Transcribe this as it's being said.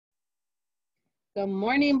Good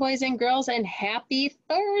morning, boys and girls, and happy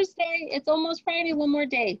Thursday. It's almost Friday, one more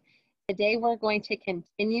day. Today we're going to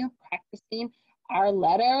continue practicing our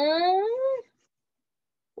letter.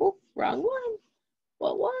 Oh, wrong one.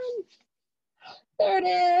 What one? There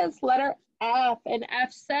it is, letter F. And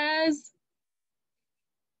F says,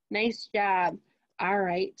 nice job. All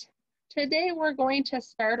right. Today we're going to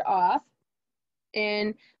start off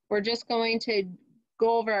and we're just going to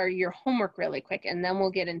go over your homework really quick and then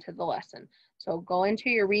we'll get into the lesson. So go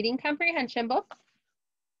into your reading comprehension book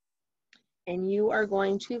and you are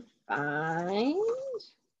going to find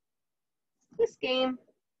this game.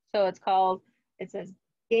 So it's called, it says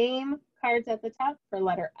game cards at the top for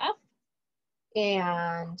letter F.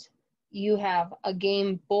 And you have a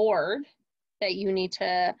game board that you need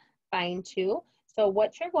to find too. So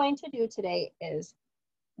what you're going to do today is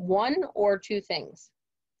one or two things,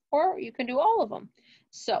 or you can do all of them.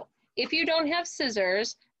 So if you don't have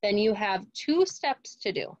scissors, then you have two steps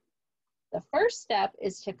to do. The first step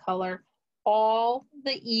is to color all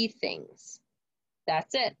the E things.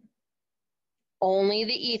 That's it. Only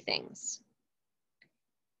the E things.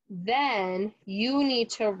 Then you need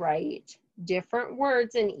to write different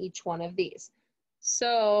words in each one of these.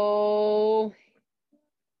 So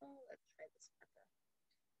let's try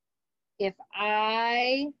this. If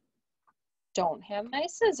I don't have my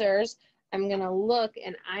scissors, I'm gonna look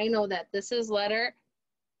and I know that this is letter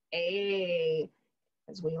A.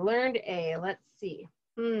 As we learned A, let's see.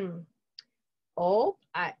 Oh,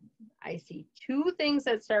 I see two things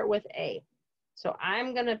that start with A. So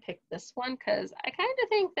I'm gonna pick this one because I kind of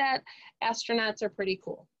think that astronauts are pretty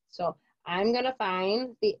cool. So I'm gonna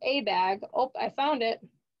find the A bag. Oh, I found it.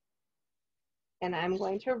 And I'm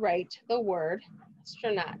going to write the word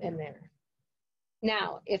astronaut in there.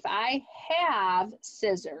 Now, if I have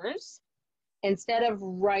scissors, instead of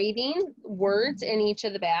writing words in each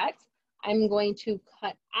of the bags, I'm going to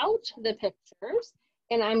cut out the pictures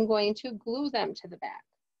and I'm going to glue them to the bag.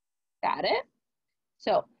 Got it?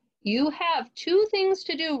 So you have two things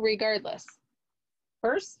to do regardless.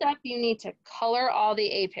 First step, you need to color all the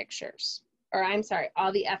A pictures, or I'm sorry,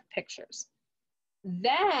 all the F pictures.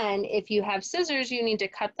 Then if you have scissors, you need to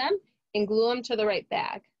cut them and glue them to the right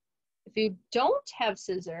bag. If you don't have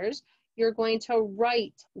scissors, you're going to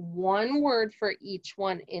write one word for each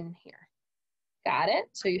one in here. Got it?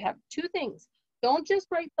 So you have two things. Don't just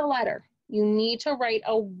write the letter. You need to write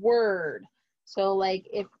a word. So like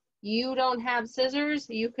if you don't have scissors,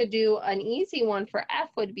 you could do an easy one for F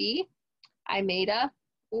would be, I made a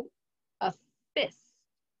fist.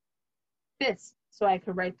 Fist. So I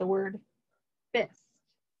could write the word fist.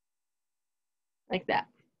 Like that.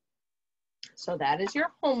 So that is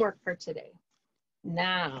your homework for today.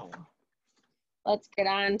 Now, let's get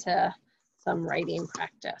on to some writing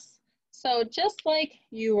practice. So just like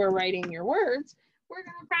you were writing your words, we're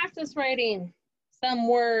going to practice writing some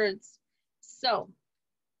words. So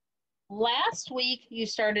last week you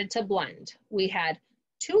started to blend. We had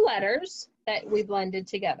two letters that we blended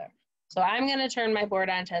together. So I'm going to turn my board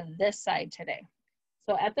onto this side today.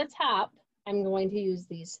 So at the top, I'm going to use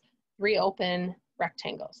these three open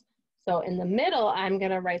rectangles. So in the middle, I'm going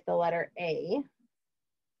to write the letter A.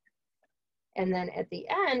 And then at the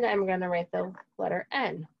end, I'm going to write the letter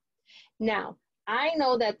N. Now, I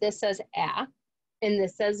know that this says A and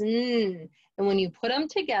this says N. And when you put them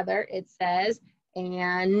together, it says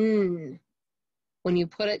an. When you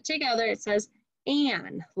put it together, it says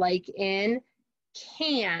an, like in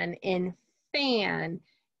can, in fan,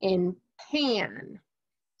 in pan.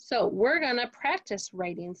 So we're going to practice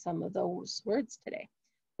writing some of those words today.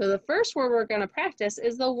 So the first word we're going to practice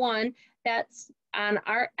is the one that's on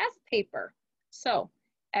our F paper. So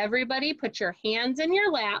everybody put your hands in your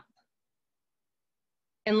lap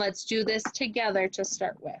and let's do this together to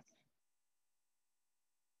start with.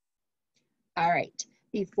 All right,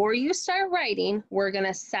 before you start writing, we're going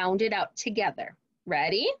to sound it out together.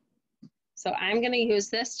 Ready? So I'm going to use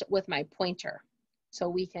this with my pointer so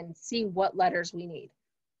we can see what letters we need.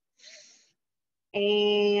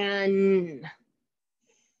 And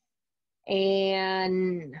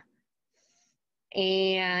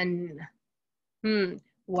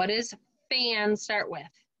what does fan start with?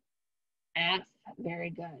 F, very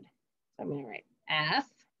good. So I'm gonna write F,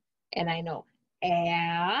 and I know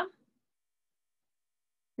A,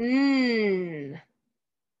 N.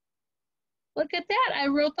 Look at that, I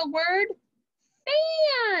wrote the word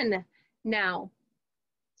fan. Now,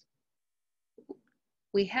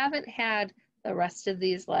 we haven't had the rest of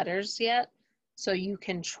these letters yet, so you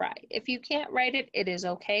can try. If you can't write it, it is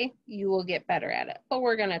okay. You will get better at it, but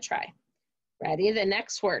we're gonna try. Ready? The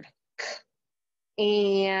next word,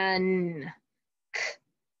 K, an, K,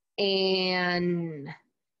 An.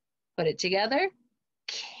 Put it together,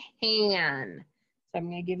 can. So I'm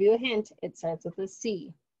going to give you a hint. It starts with a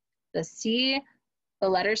C. The C, the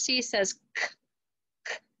letter C says k,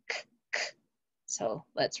 k, k, k. So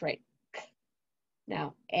let's write k.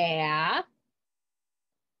 Now, a,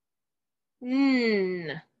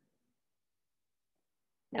 n.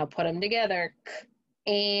 Now put them together, k,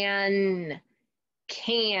 an,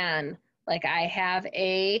 can. Like I have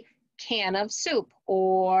a can of soup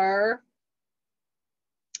or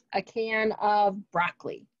a can of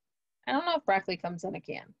broccoli. I don't know if broccoli comes in a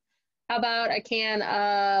can. How about a can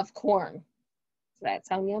of corn? Does that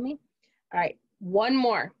sound yummy? All right, one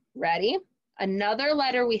more. Ready? Another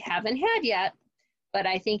letter we haven't had yet, but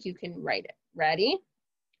I think you can write it. Ready?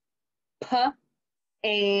 P,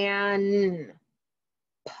 an.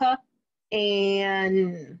 P,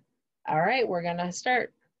 an. All right, we're gonna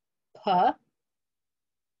start. P,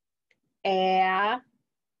 a,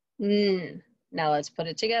 n. Now let's put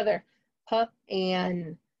it together. P,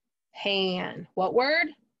 an, pan. What word?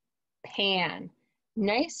 Pan.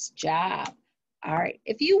 Nice job. All right,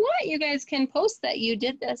 if you want, you guys can post that you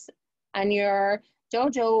did this on your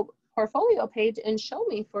Dojo portfolio page and show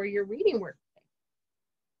me for your reading work.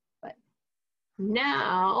 But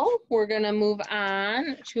now we're gonna move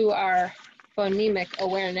on to our phonemic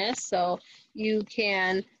awareness. So you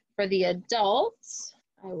can, for the adults,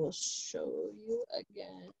 I will show you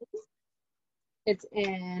again. It's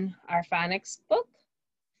in our phonics book,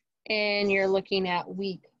 and you're looking at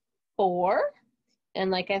week 4. And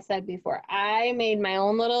like I said before, I made my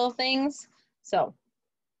own little things. So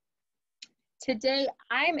today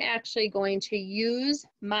I'm actually going to use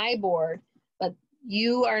my board, but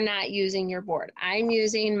you are not using your board. I'm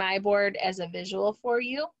using my board as a visual for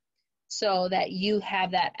you so that you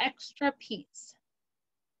have that extra piece.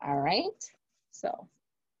 All right, so,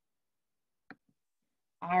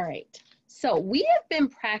 all right. So we have been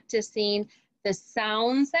practicing the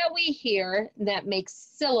sounds that we hear that make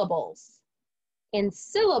syllables. And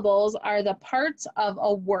syllables are the parts of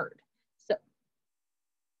a word. So,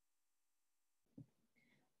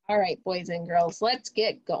 all right, boys and girls, let's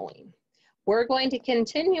get going. We're going to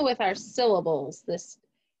continue with our syllables,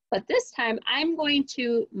 but this time I'm going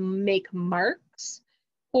to make marks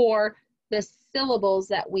for the syllables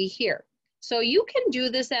that we hear. So you can do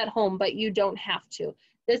this at home, but you don't have to.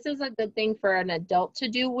 This is a good thing for an adult to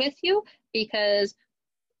do with you because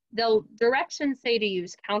the directions say to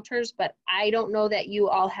use counters, but I don't know that you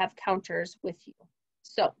all have counters with you.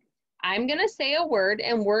 So I'm going to say a word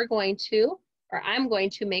and I'm going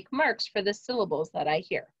to make marks for the syllables that I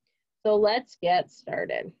hear. So let's get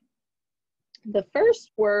started. The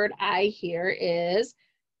first word I hear is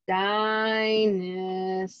dinosaur.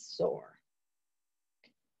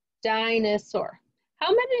 Dinosaur.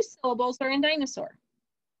 How many syllables are in dinosaur?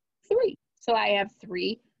 3. So I have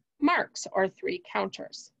 3 marks or 3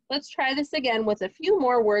 counters. Let's try this again with a few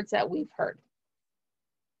more words that we've heard.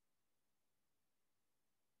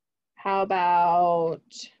 How about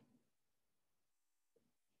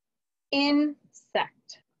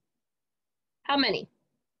insect? How many?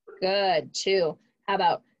 Good, 2. How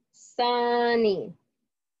about sunny?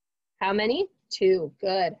 How many? 2,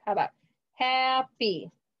 good. How about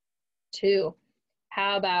happy? 2.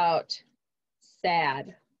 How about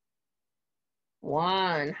sad?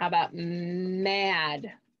 1. How about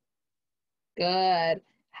mad? Good.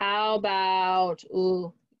 How about,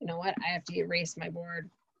 ooh, you know what? I have to erase my board.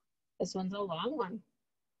 This one's a long one.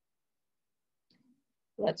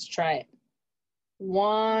 Let's try it.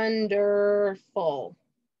 Wonderful.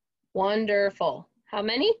 Wonderful. How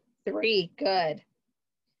many? 3. Good.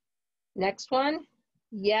 Next one.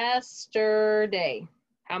 Yesterday.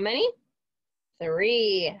 How many?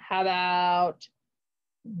 3. How about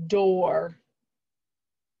door?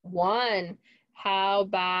 1. How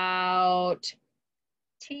about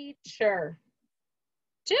teacher?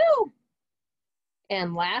 2.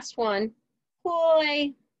 And last one,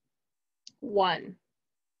 play. 1.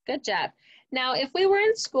 Good job. Now, if we were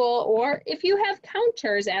in school or if you have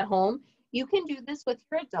counters at home, you can do this with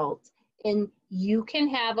your adults and you can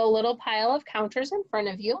have a little pile of counters in front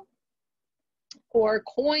of you or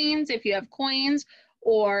coins if you have coins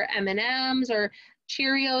or M&Ms or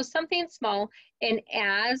Cheerios, something small. And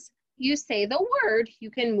as you say the word, you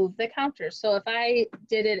can move the counters. So if I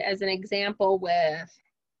did it as an example with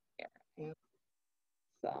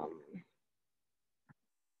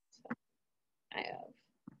I have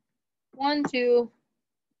 1, 2,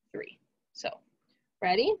 3. So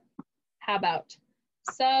ready? How about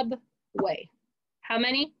subway? How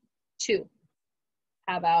many? 2.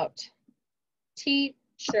 How about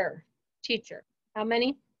teacher? Teacher. How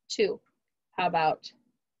many? 2. How about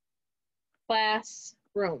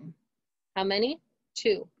classroom? How many?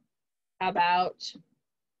 2. How about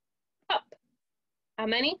cup? How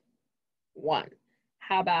many? 1.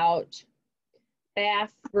 How about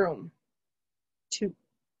bathroom? 2.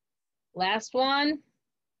 Last one.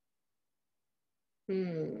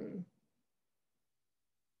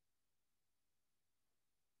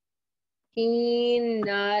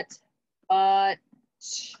 Peanut butter.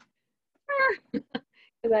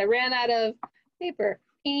 Because I ran out of paper.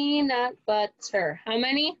 Peanut butter. How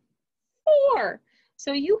many? 4.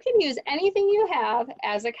 So you can use anything you have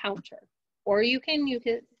as a counter, or you can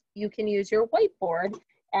use your whiteboard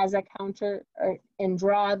as a counter and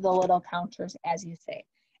draw the little counters as you say.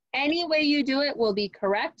 Any way you do it will be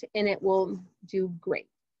correct and it will do great.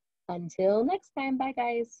 Until next time, bye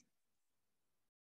guys.